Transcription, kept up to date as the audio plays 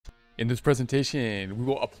In this presentation, we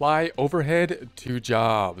will apply overhead to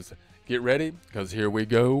jobs. Get ready, because here we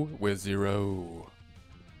go with Xero.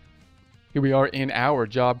 Here we are in our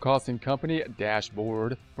job costing company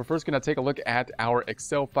dashboard. We're first going to take a look at our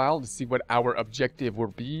Excel file to see what our objective will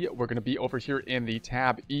be. We're going to be over here in the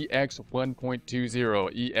tab EX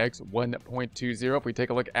 1.20. EX 1.20. If we take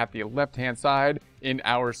a look at the left-hand side in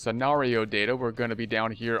our scenario data, we're going to be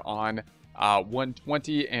down here on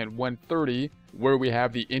 120 and 130, where we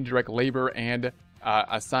have the indirect labor and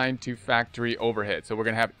assigned to factory overhead. So we're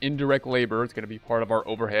going to have indirect labor. It's going to be part of our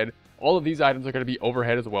overhead. All of these items are going to be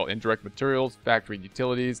overhead as well. Indirect materials, factory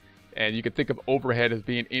utilities, and you can think of overhead as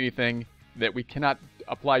being anything that we cannot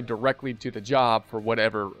apply directly to the job for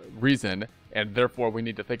whatever reason, and therefore we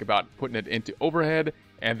need to think about putting it into overhead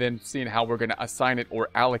and then seeing how we're going to assign it or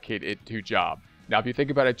allocate it to job. Now, if you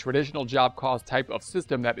think about a traditional job cost type of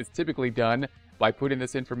system, that is typically done by putting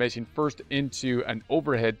this information first into an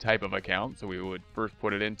overhead type of account. So we would first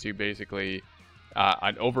put it into basically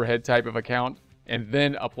an overhead type of account, and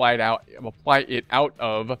then apply it out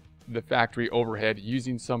of the factory overhead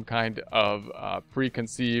using some kind of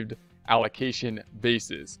preconceived allocation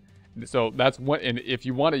basis. So that's what, and if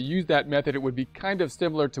you want to use that method, it would be kind of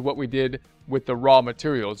similar to what we did with the raw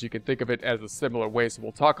materials. You can think of it as a similar way. So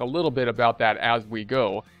we'll talk a little bit about that as we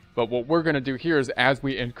go. But what we're going to do here is, as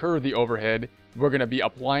we incur the overhead, we're going to be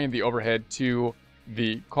applying the overhead to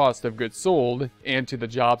the cost of goods sold and to the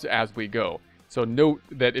jobs as we go. So note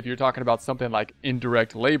that if you're talking about something like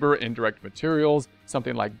indirect labor, indirect materials,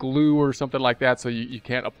 something like glue or something like that, so you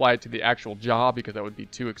can't apply it to the actual job because that would be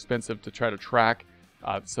too expensive to try to track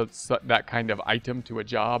so that kind of item to a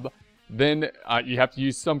job, then you have to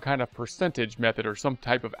use some kind of percentage method or some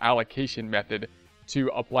type of allocation method to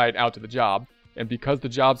apply it out to the job. And because the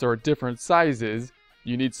jobs are different sizes,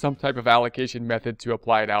 you need some type of allocation method to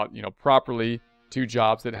apply it out, properly to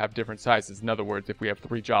jobs that have different sizes. In other words, if we have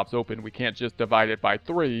 3 jobs open, we can't just divide it by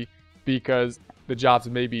 3 because the jobs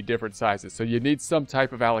may be different sizes. So you need some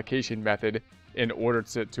type of allocation method in order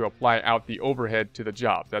to apply out the overhead to the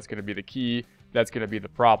jobs. That's going to be the key. That's going to be the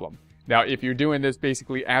problem. Now, if you're doing this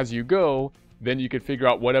basically as you go, then you could figure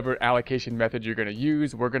out whatever allocation method you're going to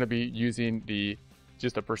use. We're going to be using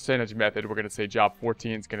just a percentage method. We're going to say job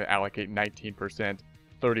 14 is going to allocate 19%,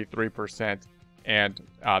 33%, and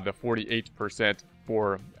the 48%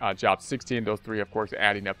 for job 16. Those 3, of course,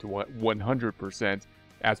 adding up to 100%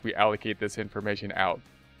 as we allocate this information out.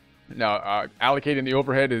 Now, allocating the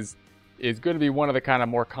overhead is going to be one of the kind of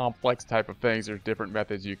more complex type of things. There's different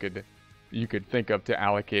methods you could think of to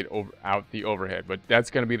allocate out the overhead, but that's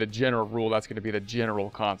going to be the general rule. That's going to be the general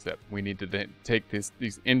concept. We need to then take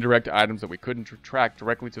these indirect items that we couldn't track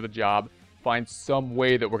directly to the job, find some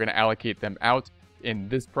way that we're going to allocate them out. In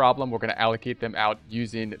this problem, we're going to allocate them out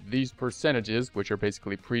using these percentages, which are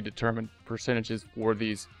basically predetermined percentages for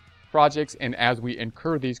these projects. And as we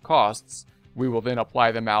incur these costs, we will then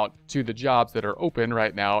apply them out to the jobs that are open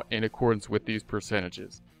right now in accordance with these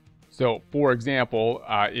percentages. So, for example,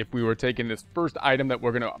 if we were taking this first item that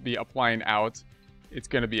we're going to be applying out, it's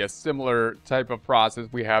going to be a similar type of process.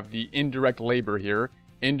 We have the indirect labor here.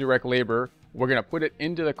 Indirect labor, we're going to put it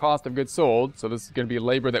into the cost of goods sold. So this is going to be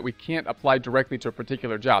labor that we can't apply directly to a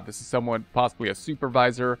particular job. This is someone, possibly a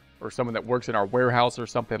supervisor or someone that works in our warehouse or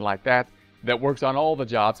something like that works on all the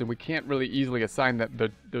jobs, and we can't really easily assign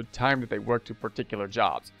the time that they work to particular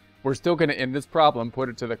jobs. We're still going to, in this problem, put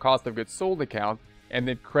it to the cost of goods sold account and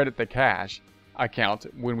then credit the cash account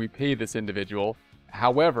when we pay this individual.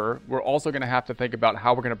 However, we're also going to have to think about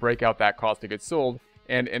how we're going to break out that cost of goods sold.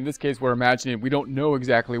 And in this case, we're imagining we don't know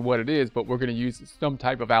exactly what it is, but we're going to use some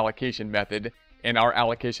type of allocation method. And our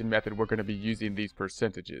allocation method, we're going to be using these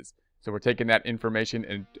percentages. So we're taking that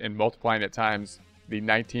information and multiplying it times the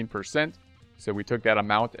 19%. So we took that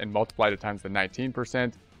amount and multiplied it times the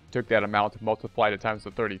 19%, took that amount, multiplied it times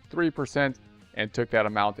the 33%, and took that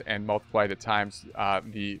amount and multiplied it times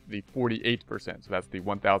the 48%. So that's the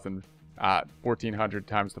 1,400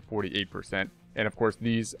 times the 48%. And of course,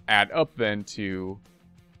 these add up then to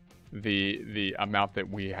the amount that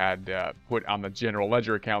we had put on the general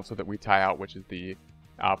ledger account, so that we tie out, which is the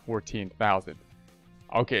 14,000.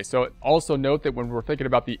 Okay, so also note that when we're thinking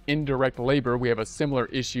about the indirect labor, we have a similar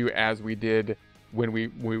issue as we did when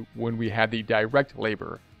we had the direct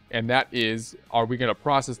labor. And that is, are we going to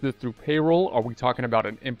process this through payroll? Are we talking about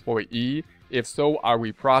an employee? If so, are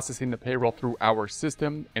we processing the payroll through our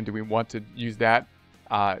system? And do we want to use that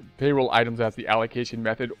payroll items as the allocation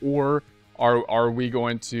method? Or are we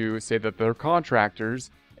going to say that they're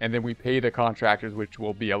contractors and then we pay the contractors, which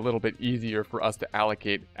will be a little bit easier for us to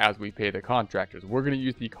allocate as we pay the contractors? We're going to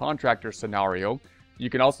use the contractor scenario. You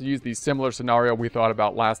can also use the similar scenario we thought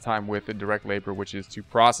about last time with the direct labor, which is to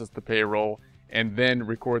process the payroll and then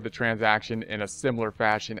record the transaction in a similar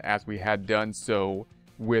fashion as we had done so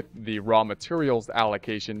with the raw materials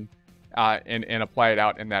allocation, and apply it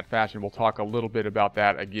out in that fashion. We'll talk a little bit about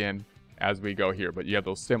that again as we go here, but you have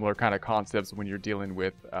those similar kind of concepts when you're dealing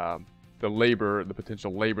with the labor, the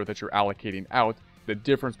potential labor that you're allocating out. The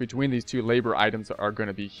difference between these two labor items are going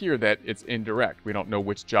to be here that it's indirect. We don't know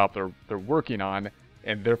which job they're working on,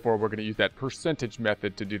 and therefore we're going to use that percentage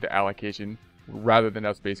method to do the allocation rather than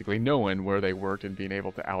us basically knowing where they worked and being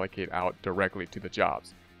able to allocate out directly to the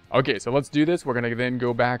jobs. Okay, so let's do this. We're going to then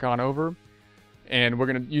go back on over, and we're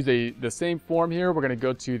going to use the same form here. We're going to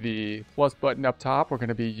go to the plus button up top. We're going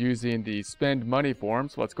to be using the spend money form.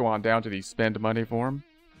 So let's go on down to the spend money form.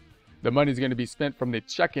 The money is going to be spent from the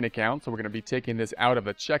checking account. So we're going to be taking this out of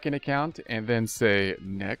a checking account and then say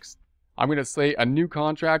next. I'm going to say a new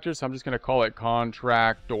contractor. So I'm just going to call it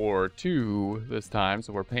contractor 2 this time.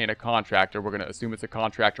 So we're paying a contractor. We're going to assume it's a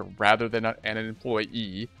contractor rather than an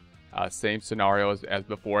employee. Same scenario as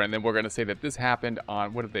before. And then we're going to say that this happened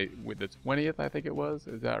on, with the 20th, I think it was.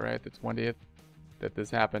 Is that right? The 20th that this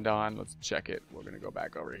happened on. Let's check it. We're going to go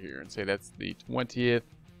back over here and say that's the 20th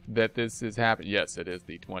that this is happening. Yes, it is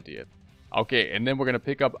the 20th. Okay, and then we're going to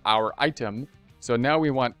pick up our item. So now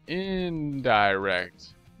we want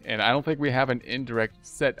indirect. And I don't think we have an indirect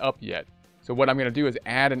set up yet. So what I'm going to do is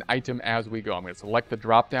add an item as we go. I'm going to select the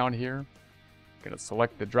drop down here. I'm going to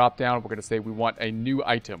select the drop down. We're going to say we want a new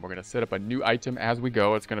item. We're going to set up a new item as we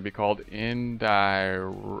go. It's going to be called indirect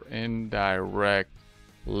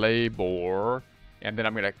labor. And then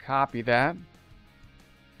I'm going to copy that.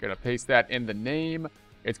 Going to paste that in the name.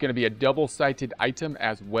 It's going to be a double-sided item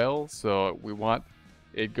as well. So we want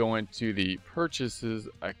it going to the purchases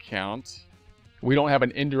account. We don't have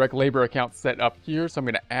an indirect labor account set up here, so I'm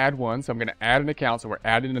going to add one. So I'm going to add an account. So we're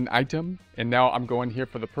adding an item. And now I'm going here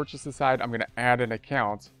for the purchases side. I'm going to add an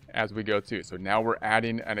account as we go too. So now we're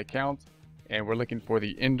adding an account and we're looking for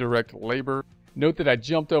the indirect labor. Note that I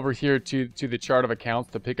jumped over here to the chart of accounts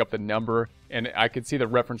to pick up the number, and I can see the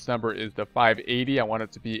reference number is the 580. I want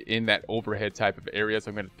it to be in that overhead type of area, so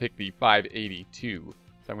I'm going to pick the 582. So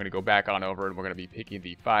I'm going to go back on over, and we're going to be picking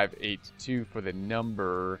the 582 for the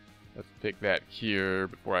number. Let's pick that here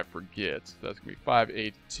before I forget. So that's going to be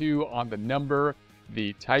 582 on the number.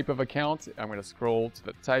 The type of account, I'm going to scroll to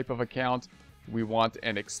the type of account. We want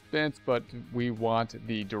an expense, but we want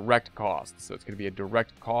the direct cost. So it's going to be a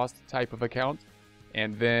direct cost type of account.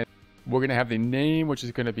 And then we're going to have the name, which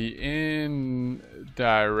is going to be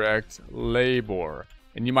indirect labor.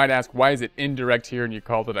 And you might ask, why is it indirect here and you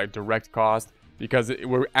called it a direct cost? Because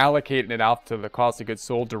we're allocating it out to the cost of goods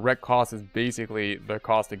sold. Direct cost is basically the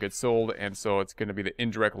cost of goods sold. And so it's going to be the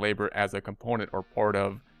indirect labor as a component or part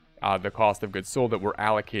of the cost of goods sold that we're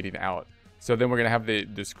allocating out. So then we're going to have the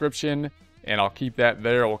description. And I'll keep that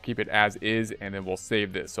there. We'll keep it as is, and then we'll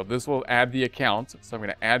save this. So this will add the account. So I'm going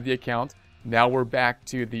to add the account. Now we're back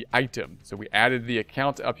to the item. So we added the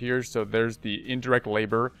account up here. So there's the indirect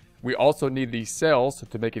labor. We also need the sales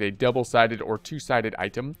to make it a double-sided or two-sided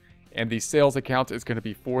item. And the sales account is going to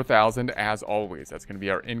be 4,000 as always. That's going to be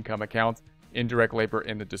our income account, indirect labor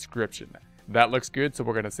in the description. That looks good. So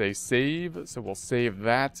we're going to say save. So we'll save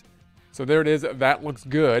that. So there it is. That looks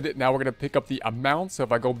good. Now we're going to pick up the amount. So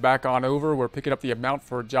if I go back on over, we're picking up the amount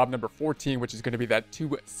for job number 14, which is going to be that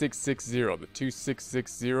 2660, the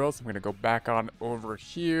 2660. So I'm going to go back on over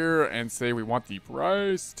here and say we want the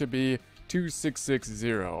price to be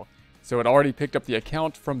 2660. So it already picked up the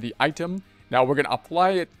account from the item. Now we're going to apply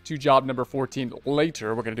it to job number 14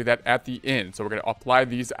 later. We're going to do that at the end. So we're going to apply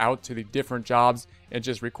these out to the different jobs and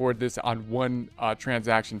just record this on one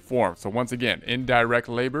transaction form. So once again, indirect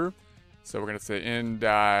labor. So we're going to say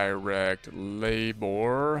indirect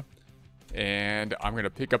labor, and I'm going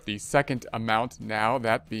to pick up the second amount now,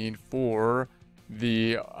 that being for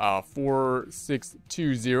the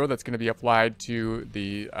 4620. That's going to be applied to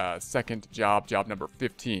the second job, job number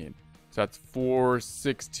 15. So that's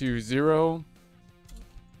 4620.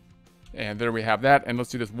 And there we have that. And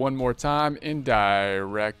let's do this one more time.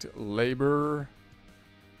 Indirect labor.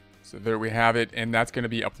 So there we have it, and that's going to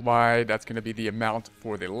be applied. That's going to be the amount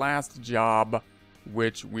for the last job,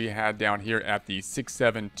 which we had down here at the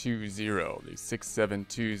 6720. The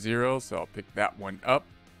 6720, so I'll pick that one up.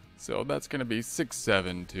 So that's going to be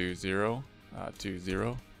 6720,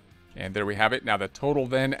 20. And there we have it. Now the total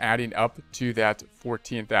then adding up to that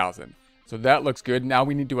 14,000. So that looks good. Now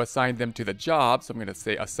we need to assign them to the job. So I'm going to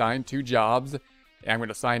say assign to jobs. And I'm going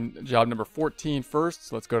to assign job number 14 first.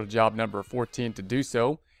 So let's go to job number 14 to do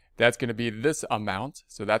so. That's going to be this amount.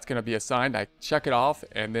 So that's going to be assigned. I check it off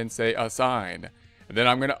and then say assign. Then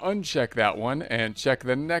I'm going to uncheck that one and check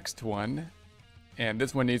the next one. And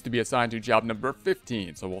this one needs to be assigned to job number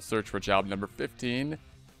 15. So we'll search for job number 15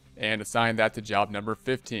 and assign that to job number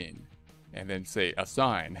 15. And then say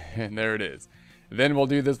assign, and there it is. Then we'll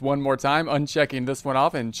do this one more time, unchecking this one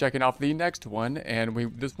off and checking off the next one.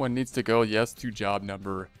 And this one needs to go, yes, to job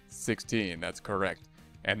number 16. That's correct.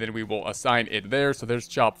 And then we will assign it there. So there's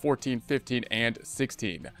job 14, 15, and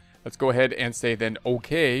 16. Let's go ahead and say then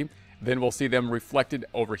OK. Then we'll see them reflected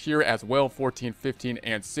over here as well, 14, 15,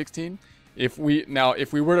 and 16. If we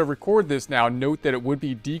were to record this now, note that it would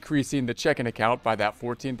be decreasing the checking account by that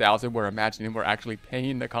 14,000. We're imagining we're actually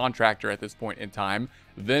paying the contractor at this point in time.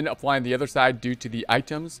 Then applying the other side due to the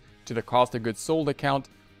items to the cost of goods sold account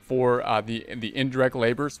for the indirect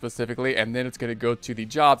labor specifically. And then it's going to go to the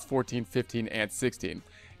jobs 14, 15, and 16.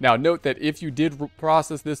 Now note that if you did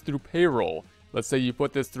process this through payroll, let's say you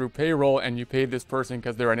put this through payroll and you paid this person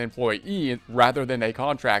because they're an employee rather than a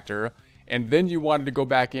contractor, and then you wanted to go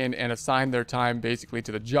back in and assign their time basically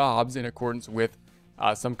to the jobs in accordance with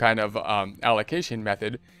some kind of allocation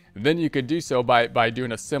method, then you could do so by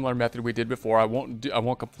doing a similar method we did before. I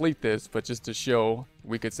won't complete this, but just to show,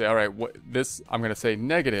 we could say, all right, I'm going to say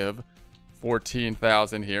negative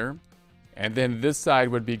 14,000 here, and then this side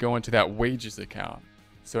would be going to that wages account.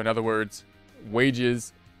 So in other words,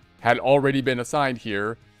 wages had already been assigned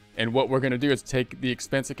here. And what we're going to do is take the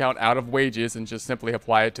expense account out of wages and just simply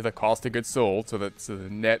apply it to the cost of goods sold. So that the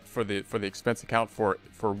net for the expense account for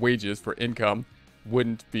wages, for income,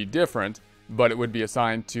 wouldn't be different, but it would be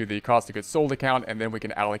assigned to the cost of goods sold account, and then we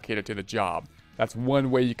can allocate it to the job. That's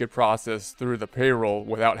one way you could process through the payroll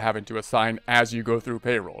without having to assign as you go through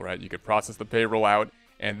payroll, right? You could process the payroll out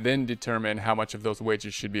and then determine how much of those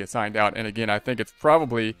wages should be assigned out. And again, I think it's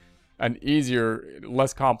probably an easier,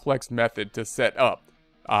 less complex method to set up.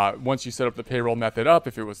 Once you set up the payroll method up,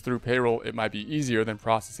 if it was through payroll, it might be easier than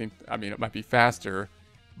processing. I mean, it might be faster,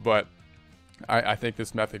 but I think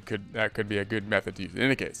this method could be a good method to use in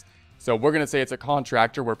any case. So we're going to say it's a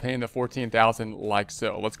contractor. We're paying the 14,000 like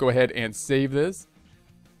so. Let's go ahead and save this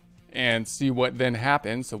and see what then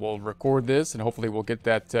happens. So we'll record this, and hopefully we'll get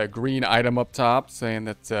that green item up top saying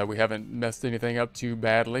that we haven't messed anything up too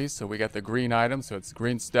badly. So we got the green item, so it's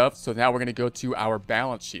green stuff. So now we're going to go to our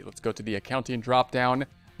balance sheet. Let's go to the accounting drop down.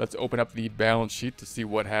 Let's open up the balance sheet to see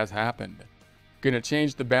what has happened. Going to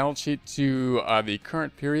change the balance sheet to the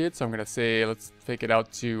current period. So I'm going to say, let's take it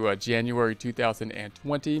out to January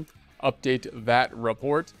 2020. Update that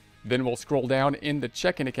report. Then we'll scroll down in the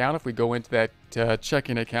checking account. If we go into that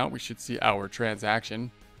checking account, we should see our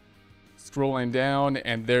transaction. Scrolling down,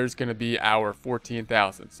 and there's going to be our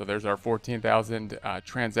 14,000. So there's our 14,000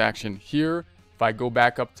 transaction here. If I go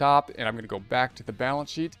back up top, and I'm going to go back to the balance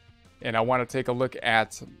sheet, and I want to take a look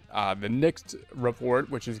at the next report,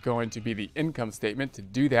 which is going to be the income statement. To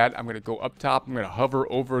do that, I'm going to go up top. I'm going to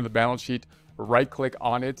hover over the balance sheet, right-click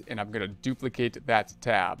on it, and I'm going to duplicate that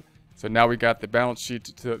tab. So now we got the balance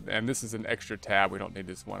sheet, and this is an extra tab. We don't need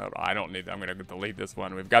this one. I'm going to delete this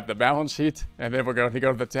one. We've got the balance sheet, and then we're going to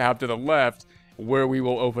go to the tab to the left where we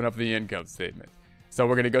will open up the income statement. So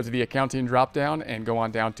we're going to go to the accounting dropdown and go on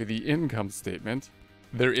down to the income statement.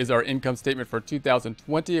 There is our income statement for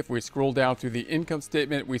 2020. If we scroll down through the income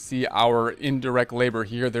statement, we see our indirect labor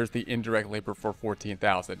here. There's the indirect labor for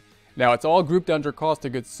 14,000. Now, it's all grouped under cost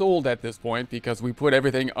of goods sold at this point because we put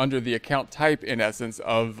everything under the account type, in essence,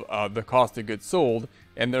 of the cost of goods sold,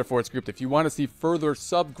 and therefore it's grouped. If you want to see further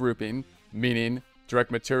subgrouping, meaning direct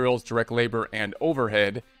materials, direct labor, and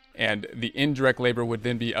overhead, and the indirect labor would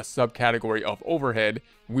then be a subcategory of overhead,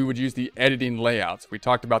 we would use the editing layouts. We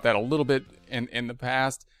talked about that a little bit in the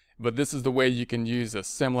past, but this is the way you can use a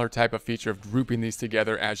similar type of feature of grouping these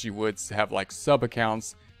together as you would have like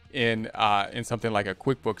sub-accounts in something like a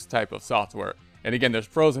QuickBooks type of software. And again, there's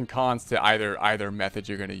pros and cons to either method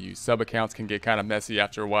you're going to use. Sub-accounts can get kind of messy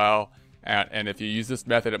after a while, and if you use this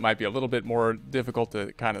method, it might be a little bit more difficult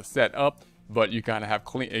to kind of set up, but you kind of have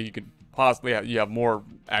you can possibly have more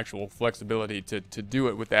actual flexibility to do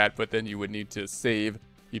it with that, but then you would need to save.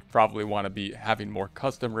 You'd probably want to be having more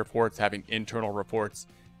custom reports, having internal reports,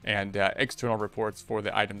 and external reports for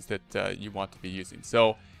the items that you want to be using.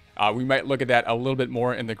 So we might look at that a little bit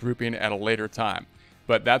more in the grouping at a later time.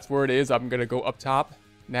 But that's where it is. I'm going to go up top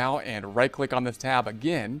now and right-click on this tab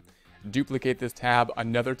again, duplicate this tab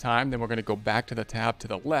another time. Then we're going to go back to the tab to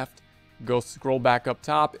the left, go scroll back up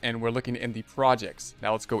top, and we're looking in the projects.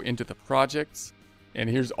 Now let's go into the projects. And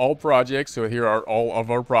here's all projects. So here are all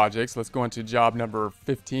of our projects. Let's go into job number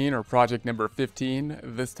 15 or project number 15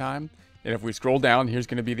 this time. And if we scroll down, here's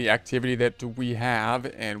going to be the activity that we have.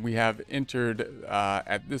 And we have entered,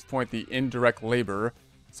 at this point, the indirect labor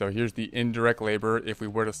So here's the indirect labor. If we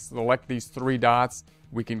were to select these three dots,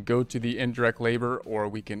 we can go to the indirect labor, or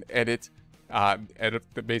we can edit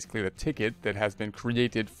basically the ticket that has been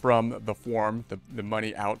created from the form, the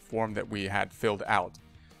money out form that we had filled out.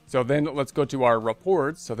 So then let's go to our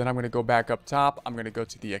reports. So then I'm going to go back up top. I'm going to go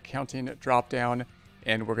to the accounting dropdown,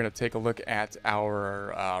 and we're going to take a look at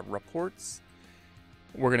our reports.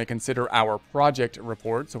 We're going to consider our project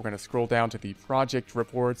report. So we're going to scroll down to the project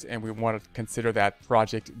reports, and we want to consider that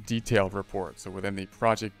project detail report. So within the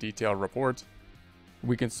project detail report,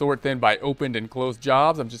 we can sort then by opened and closed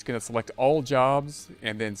jobs. I'm just going to select all jobs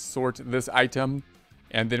and then sort this item.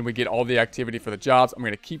 And then we get all the activity for the jobs. I'm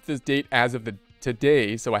going to keep this date as of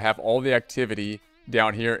today. So I have all the activity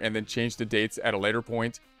down here, and then change the dates at a later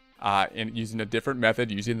point and using a different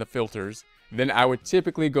method, using the filters. Then I would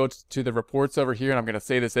typically go to the reports over here, and I'm going to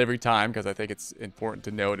say this every time because I think it's important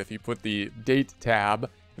to note. If you put the date tab,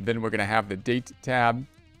 then we're going to have the date tab,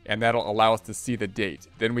 and that'll allow us to see the date.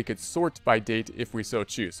 Then we could sort by date if we so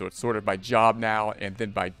choose. So it's sorted by job now and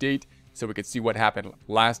then by date, so we could see what happened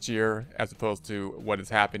last year as opposed to what is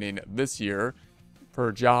happening this year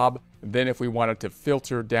per job. Then if we wanted to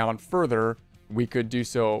filter down further, we could do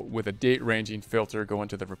so with a date ranging filter. Go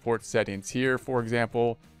into the report settings here, for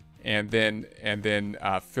example, and then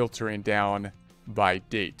filtering down by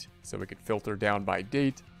date. So we could filter down by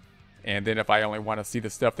date. And then if I only want to see the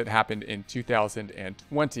stuff that happened in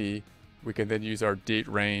 2020, we can then use our date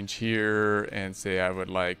range here and say I would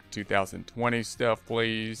like 2020 stuff,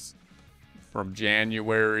 please, from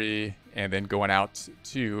January, and then going out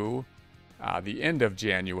to the end of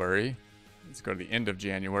January. Let's go to the end of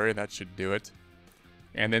January. That should do it.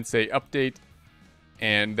 And then say update,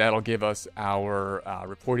 and that'll give us our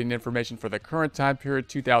reporting information for the current time period,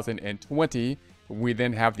 2020. We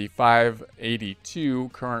then have the 582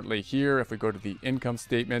 currently here. If we go to the income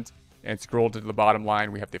statement and scroll to the bottom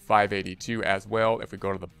line, we have the 582 as well. If we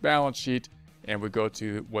go to the balance sheet and we go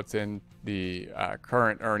to what's in the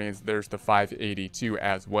current earnings, there's the 582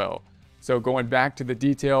 as well. So going back to the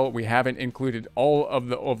detail, we haven't included all of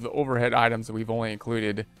the overhead items. We've only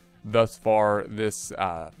included thus far this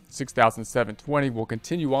 6,720. We'll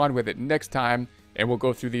continue on with it next time, and we'll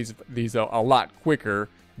go through these a lot quicker.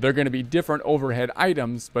 They're going to be different overhead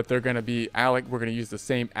items, but they're going to be we're going to use the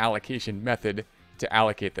same allocation method to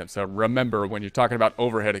allocate them. So remember, when you're talking about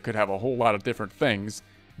overhead, it could have a whole lot of different things,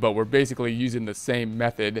 but we're basically using the same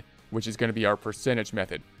method, which is going to be our percentage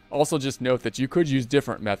method. Also, just note that you could use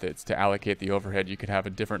different methods to allocate the overhead. You could have a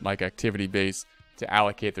different activity base to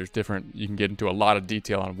allocate. There's different, you can get into a lot of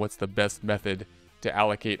detail on what's the best method to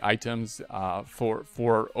allocate items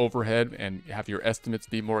for overhead and have your estimates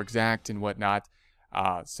be more exact and whatnot.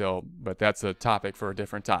 But that's a topic for a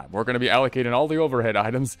different time. We're going to be allocating all the overhead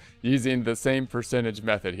items using the same percentage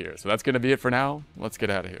method here. So that's going to be it for now. Let's get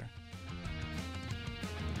out of here.